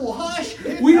wonderful, hush.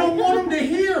 We don't want them to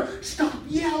hear. Stop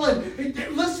yelling.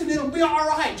 Listen, it'll be all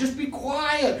right. Just be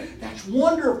quiet. That's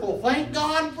wonderful. Thank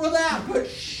God for that. But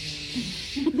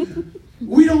shh.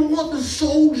 We don't want the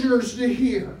soldiers to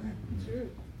hear.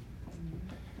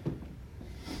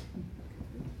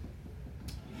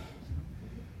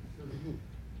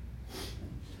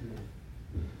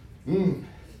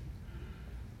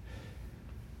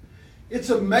 It's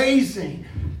amazing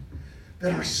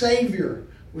that our Savior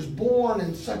was born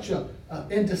in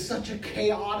into such a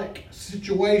chaotic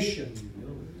situation.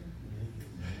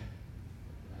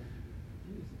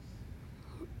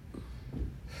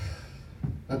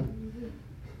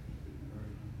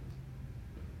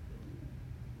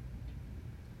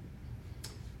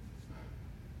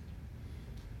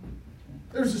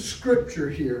 There's a scripture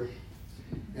here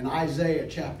in Isaiah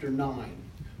chapter 9,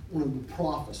 one of the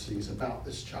prophecies about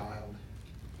this child.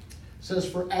 It says,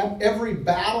 for every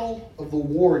battle of the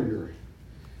warrior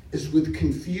is with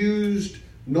confused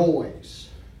noise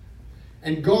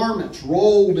and garments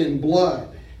rolled in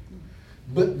blood.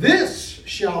 But this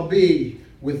shall be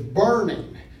with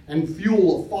burning and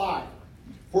fuel of fire.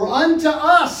 For unto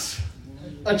us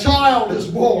a child is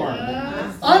born.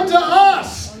 Unto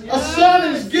us a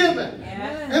son is given.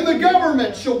 And the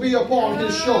government shall be upon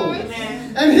his shoulders.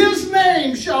 And his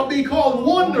name shall be called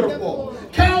Wonderful,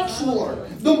 Counselor,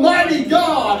 the Mighty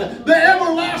God, the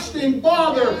Everlasting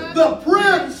Father, the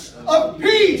Prince of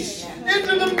Peace.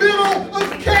 Into the middle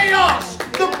of chaos,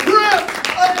 the Prince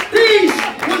of Peace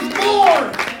was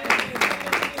born.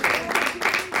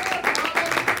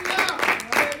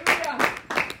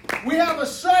 We have a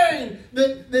saying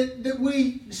that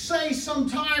we say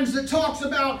sometimes that talks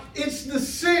about it's the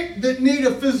sick that need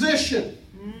a physician.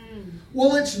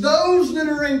 Well, it's those that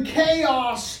are in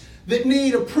chaos that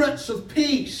need a Prince of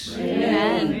Peace.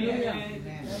 Amen.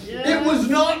 It was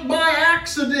not by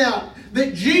accident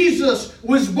that Jesus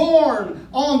was born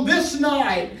on this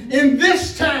night, in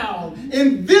this town,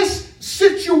 in this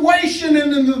situation,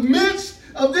 and in the midst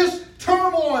of this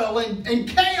turmoil and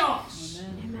chaos.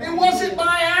 It wasn't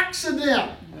by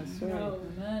accident.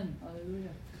 Amen. Hallelujah.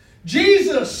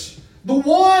 Jesus, the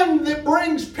one that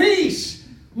brings peace,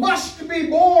 must be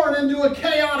born into a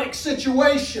chaotic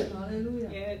situation. Hallelujah.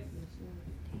 Yes.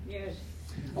 Yes.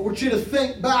 I want you to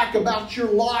think back about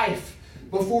your life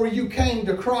before you came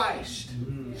to Christ.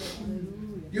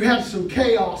 You had some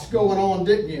chaos going on,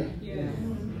 didn't you? Yes.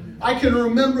 I can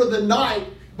remember the night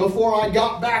before I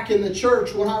got back in the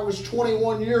church when I was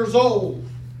 21 years old.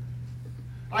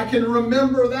 I can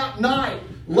remember that night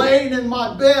laying in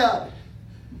my bed,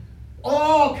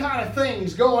 all kind of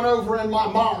things going over in my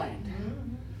mind.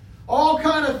 All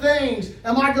kind of things.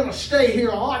 Am I going to stay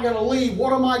here? Am I going to leave?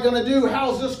 What am I going to do?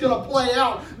 How's this going to play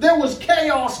out? There was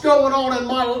chaos going on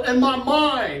in my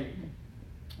mind.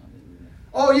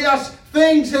 Oh yes,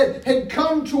 things had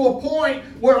come to a point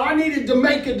where I needed to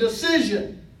make a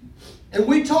decision. And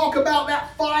we talk about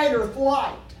that fight or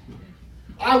flight.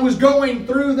 I was going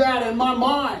through that in my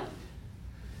mind.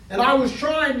 And I was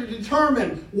trying to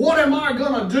determine, what am I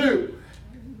going to do?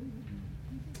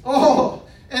 Oh,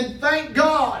 and thank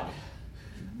God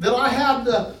that I had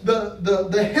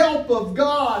the help of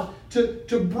God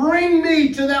to bring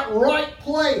me to that right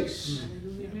place.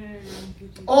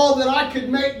 Oh, that I could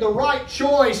make the right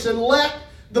choice and let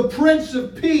the Prince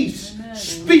of Peace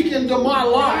speak into my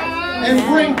life and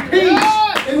bring peace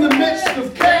in the midst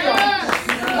of chaos.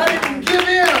 I didn't give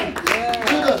in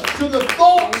to the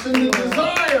thoughts and the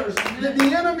desires that the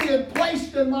enemy had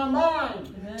placed in my mind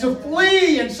to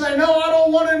flee and say, no, I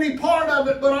don't want any part of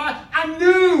it. But I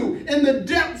knew in the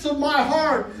depths of my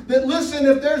heart that, listen,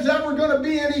 if there's ever going to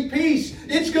be any peace,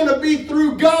 it's going to be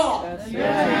through God.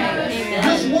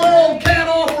 This world can't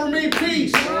offer me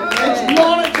peace. Its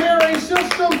monetary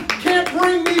system can't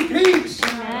bring me peace.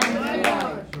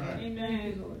 Amen.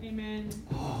 Amen.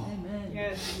 Amen.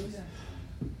 Yes.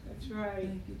 That's right.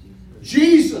 Thank you, Jesus.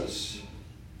 Jesus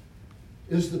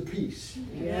is the peace.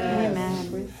 Yes.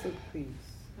 Amen. Prince of Peace.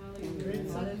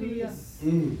 Hallelujah.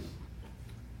 Hallelujah.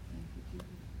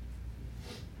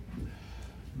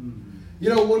 You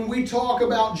know, when we talk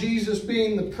about Jesus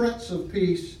being the Prince of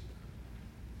Peace,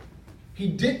 He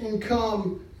didn't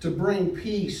come to bring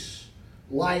peace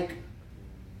like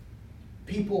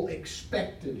people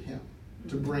expected Him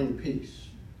to bring peace.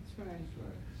 That's right.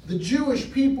 The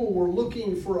Jewish people were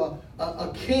looking for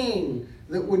a king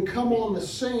that would come on the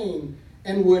scene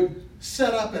and would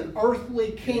set up an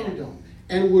earthly kingdom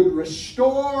and would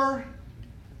restore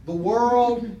the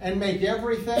world and make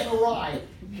everything right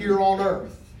here on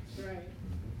earth. That's right.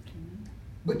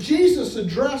 But Jesus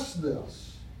addressed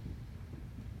this.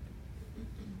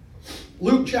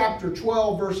 Luke chapter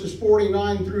 12 verses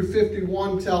 49 through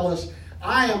 51 tell us,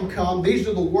 I am come. These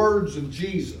are the words of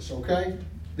Jesus, okay?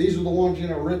 These are the ones,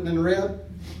 written in red.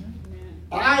 Amen.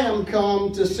 I am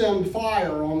come to send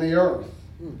fire on the earth.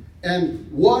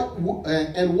 And what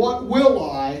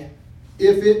will I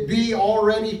if it be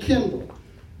already kindled?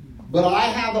 But I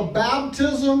have a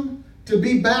baptism to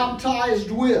be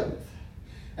baptized with.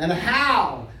 And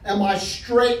how am I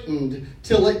straitened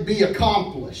till it be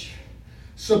accomplished?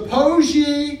 Suppose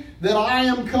ye that I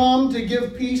am come to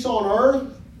give peace on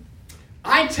earth?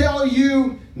 I tell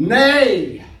you,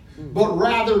 nay, but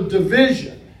rather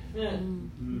division.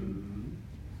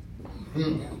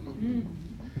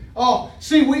 Oh,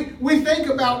 see, we think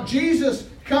about Jesus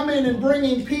coming and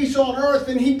bringing peace on earth,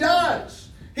 and He does.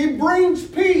 He brings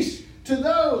peace to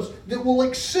those that will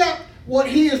accept what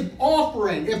He is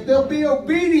offering, if they'll be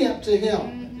obedient to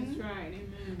Him. That's right.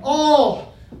 Amen.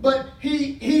 Oh, but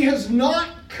He has not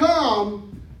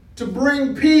come to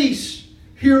bring peace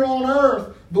here on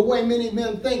earth the way many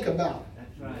men think about it.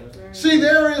 That's right. See,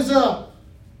 there is a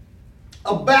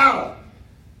battle.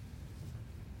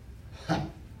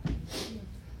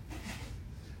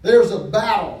 There's a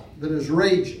battle that is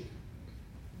raging.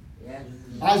 Yes.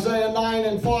 Isaiah 9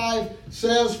 and 5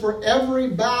 says, for every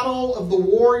battle of the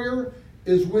warrior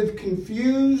is with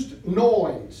confused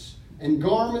noise and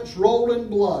garments rolled in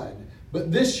blood,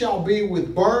 but this shall be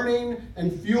with burning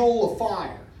and fuel of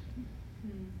fire.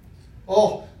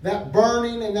 Oh, that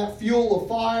burning and that fuel of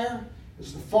fire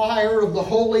is the fire of the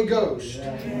Holy Ghost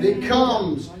that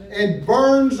comes and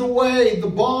burns away the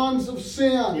bonds of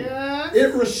sin. Yes.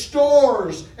 It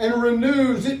restores and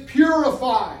renews. It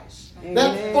purifies.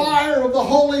 That Amen. fire of the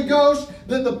Holy Ghost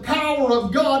that the power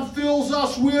of God fills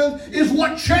us with is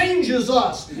what changes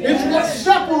us. It's what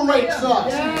separates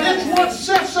us. It's what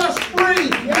sets us free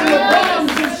from the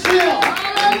bonds of sin.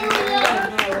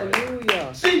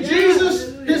 Hallelujah. See,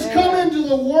 Jesus has come into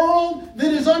the world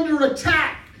that is under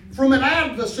attack from an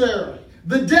adversary,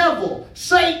 the devil,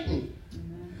 Satan.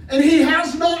 And he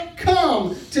has not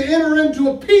come to enter into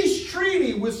a peace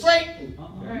treaty with Satan.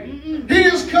 Right. He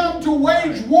has come to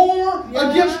wage war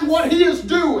against what he is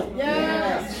doing.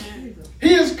 Yes.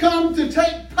 He has come to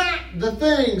take back the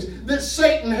things that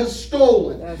Satan has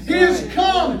stolen. That's He has right.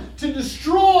 come to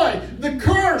destroy the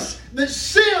curse that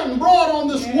sin brought on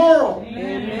this world.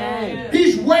 Amen.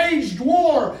 He's waged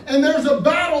war, and there's a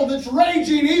battle that's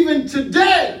raging even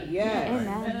today. Yes.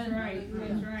 That's right.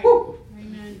 That's right. Whew.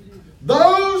 Amen.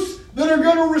 Those that are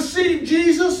going to receive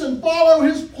Jesus and follow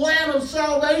his plan of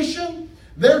salvation,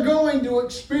 they're going to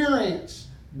experience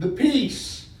the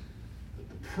peace that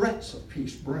the Prince of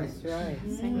Peace brings. That's right.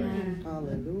 Amen.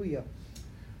 Hallelujah.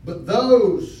 But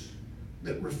those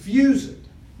that refuse it,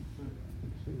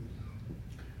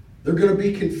 they're going to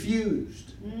be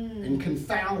confused and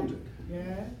confounded.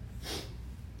 Yeah.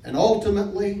 And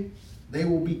ultimately, they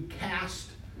will be cast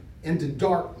into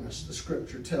darkness, the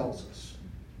Scripture tells us.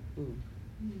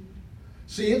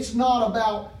 See, it's not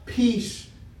about peace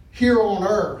here on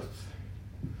earth.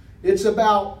 It's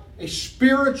about a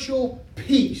spiritual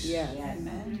peace Yes.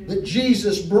 that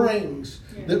Jesus brings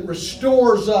that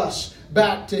restores us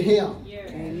back to him. Yeah.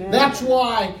 Amen. That's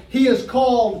why he is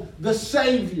called the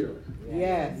Savior,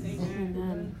 Yes.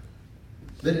 Amen.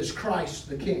 that is Christ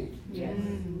the King. Yes.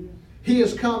 He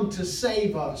has come to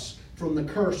save us from the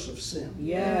curse of sin.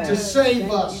 Yes. To save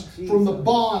Thank us you, from the Jesus.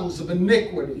 bonds of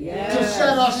iniquity. Yes. To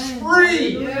set us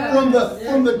free from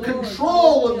the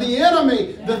control of the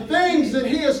enemy. The things that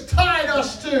he has tied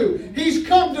us to. He's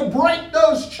come to break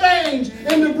those chains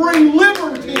and to bring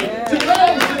liberty to those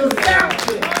that are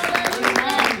captive.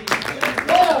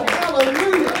 Oh,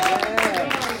 hallelujah.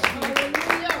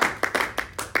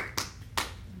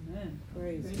 Amen.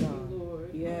 Praise Thank you, God. Lord.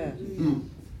 Yes. Hallelujah.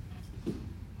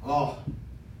 Oh,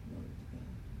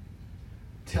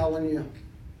 telling you,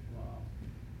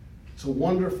 it's a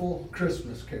wonderful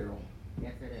Christmas carol.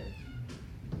 Yes, it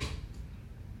is.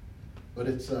 But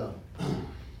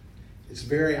it's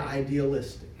very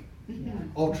idealistic.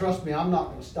 Oh, trust me, I'm not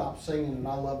going to stop singing, and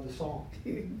I love the song.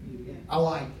 I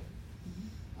like it.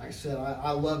 Like I said,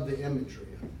 I love the imagery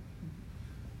of it.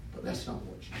 But that's not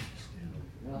what Jesus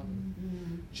did.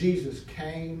 Jesus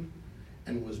came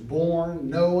and was born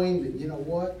knowing that, you know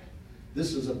what?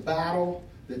 This is a battle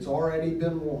that's already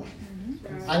been won.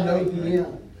 I know the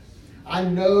end. I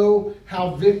know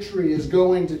how victory is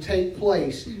going to take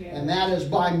place, and that is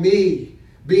by me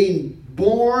being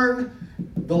born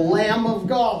the Lamb of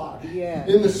God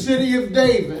in the city of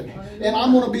David. And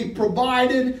I'm going to be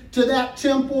provided to that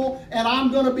temple, and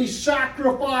I'm going to be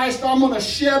sacrificed. I'm going to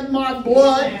shed my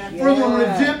blood for the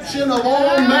redemption of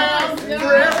all man,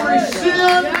 for every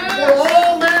sin, for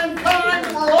all mankind,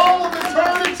 for all of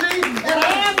eternity. And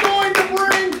I'm going to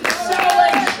bring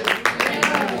salvation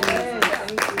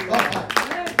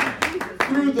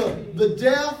through the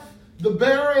death, the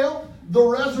burial, the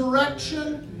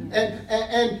resurrection,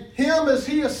 and him as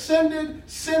he ascended,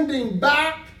 sending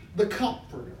back the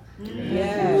Comforter.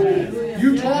 Yes.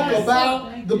 You talk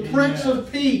about the Prince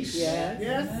of Peace.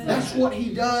 Yes. That's what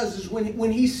he does, is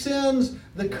when he sends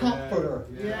the Comforter,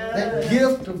 that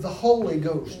gift of the Holy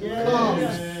Ghost that comes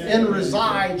and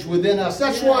resides within us.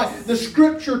 That's why the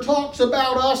Scripture talks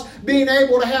about us being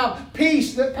able to have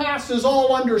peace that passes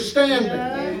all understanding.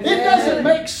 It doesn't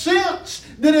make sense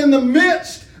that in the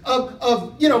midst of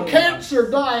cancer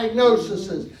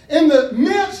diagnoses, in the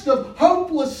midst of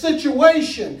hopeless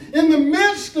situation, in the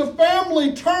midst of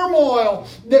family turmoil,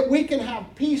 that we can have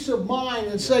peace of mind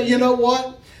and say, you know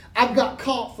what? I've got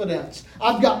confidence.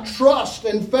 I've got trust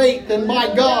and faith in my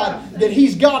God that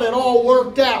He's got it all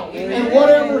worked out. And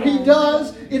whatever He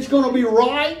does, it's going to be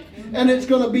right and it's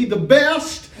going to be the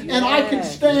best. And I can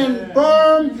stand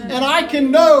firm and I can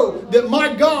know that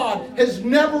my God has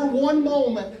never one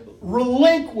moment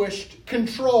relinquished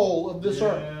control of this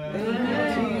earth. Thank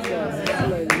you, Jesus.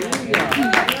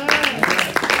 Hallelujah.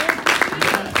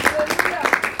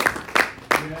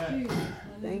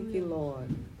 Thank you, Lord.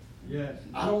 Yes.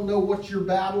 I don't know what you're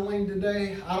battling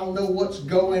today. I don't know what's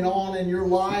going on in your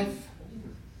life.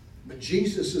 But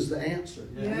Jesus is the answer.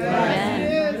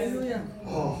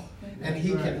 Oh, and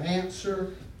He can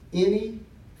answer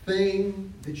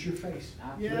anything that you're facing.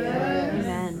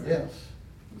 Yes.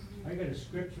 I got a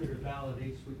scripture that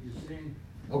validates what you're saying,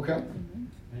 Okay.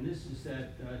 and this is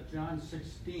at John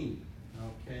 16,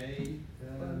 Okay,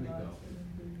 let me go.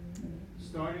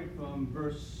 Starting from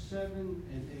verse 7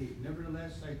 and 8.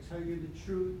 Nevertheless, I tell you the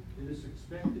truth, it is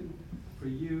expected for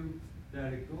you that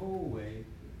I go away.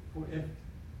 For if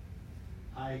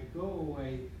I go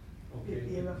away, okay,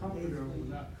 the Comforter will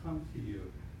not come to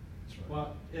you.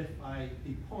 But if I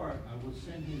depart, I will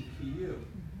send him to you.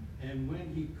 And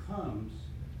when he comes,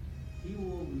 he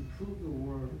will reprove the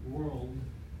world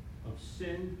of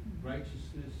sin,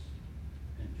 righteousness,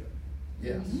 and judgment.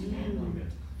 Yes.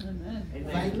 Amen.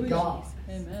 Thank God.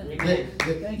 Amen.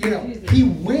 That, you know, he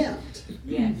went.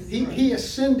 Yes. He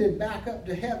ascended back up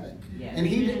to heaven. Yes. And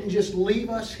he didn't just leave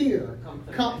us here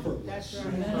comfortless. That's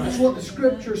right. That's what the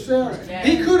scripture says. Yes.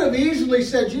 He could have easily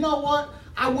said, you know what?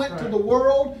 I went to the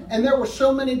world and there were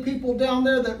so many people down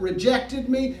there that rejected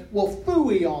me. Well,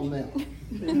 phooey on them.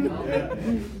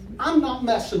 I'm not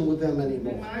messing with them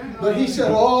anymore. But he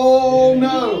said, oh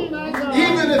no.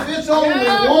 Even if it's only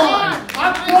one,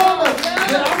 I promise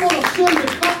that I'm going to send a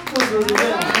comforter to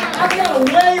them. I've got a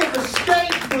way of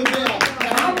escape for them.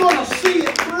 And I'm going to see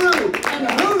it through. And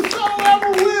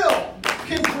whosoever will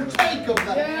can partake of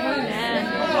that.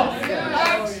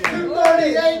 Acts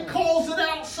 2:38 calls it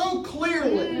out so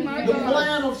clearly. The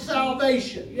plan of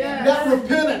salvation. That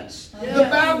repentance. The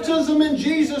baptism in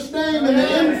Jesus' name and the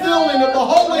infilling of the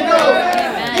Holy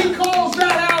Ghost. He calls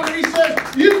that out and he says,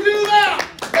 you do that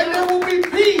and there will be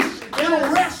peace. It'll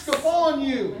rest upon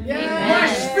you. My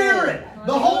Spirit,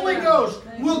 the Holy Ghost,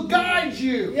 will guide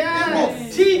you. It will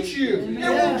teach you. It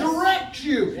will direct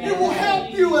you. It will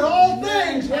help you in all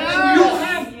things. And you'll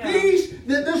have peace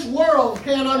that this world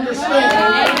can't understand.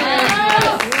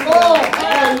 Oh,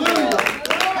 hallelujah.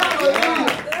 Hallelujah.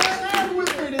 Stand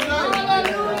with me tonight.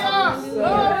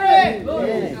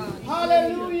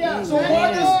 Hallelujah. So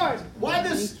why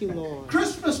this Thank you, Lord.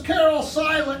 Christmas carol,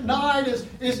 Silent Night,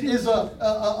 is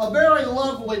a very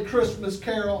lovely Christmas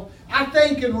carol. I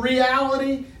think in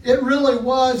reality, it really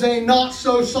was a not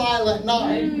so silent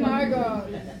night. My God.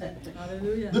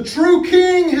 Hallelujah. The true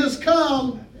King has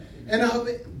come, and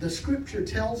the Scripture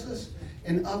tells us,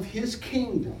 and of His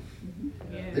kingdom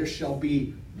there shall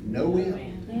be no end.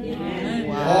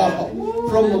 Oh,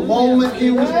 from the moment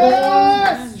He was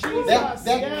born,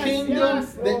 that kingdom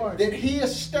that He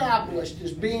established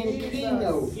as being king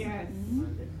over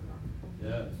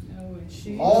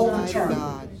all My eternity.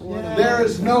 God. There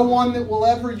is no one that will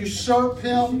ever usurp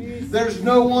Him. There's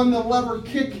no one that will ever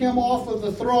kick Him off of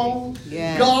the throne.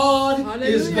 Yes. God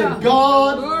is the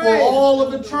God for all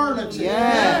of eternity.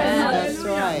 Yes, that's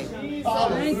right.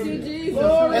 Thank you, Jesus.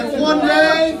 And one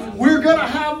day we're going to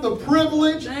have the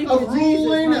privilege of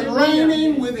ruling and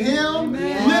reigning with Him,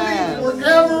 living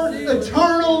forever,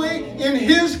 eternally in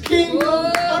His kingdom,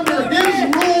 under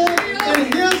His rule,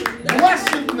 in His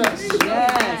blessedness,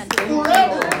 Yes.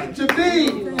 forever to be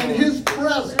in His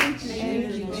presence.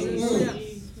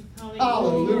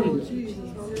 Hallelujah.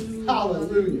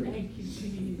 Hallelujah.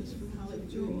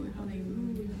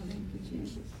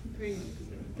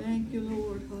 Thank you,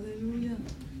 Lord. Hallelujah.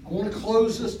 I want to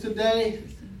close this today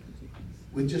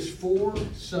with just 4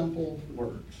 simple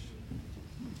words.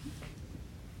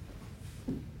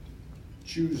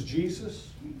 Choose Jesus.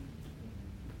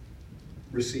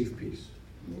 Receive peace.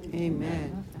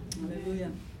 Amen.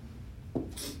 Hallelujah.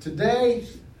 Today,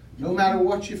 no matter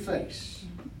what you face,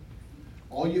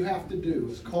 all you have to do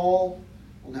is call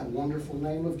on that wonderful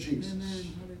name of Jesus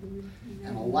Hallelujah.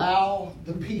 and allow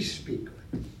the peace speaker,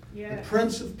 the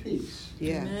Prince of Peace,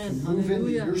 Yes. to move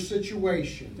into your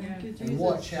situation Thank you, Jesus. and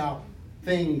watch how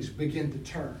things begin to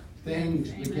turn. Things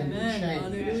begin to change.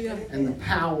 Hallelujah. And the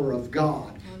power of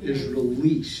God is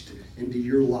released into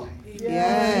your life.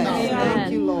 Yes.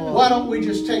 Thank you, Why Lord. don't we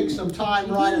just take some time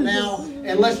right now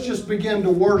and let's just begin to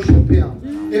worship Him.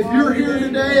 If you're here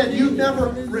today and you've never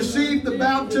received the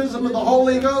baptism of the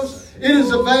Holy Ghost, it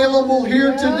is available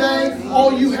here today.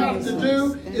 All you have to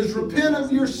do is repent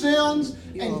of your sins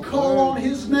and call on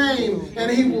His name,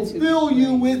 and He will fill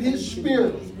you with His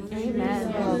Spirit.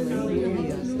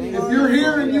 Hallelujah. Thank If you're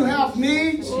here and you have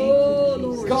needs,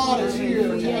 God is here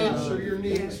to answer your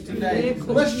needs today.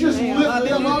 Let's just lift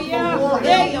them up before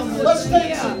Him. Let's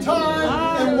take some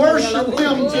time and worship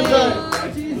Him today.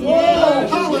 Oh,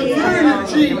 hallelujah,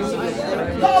 Jesus.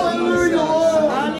 Hallelujah, Lord.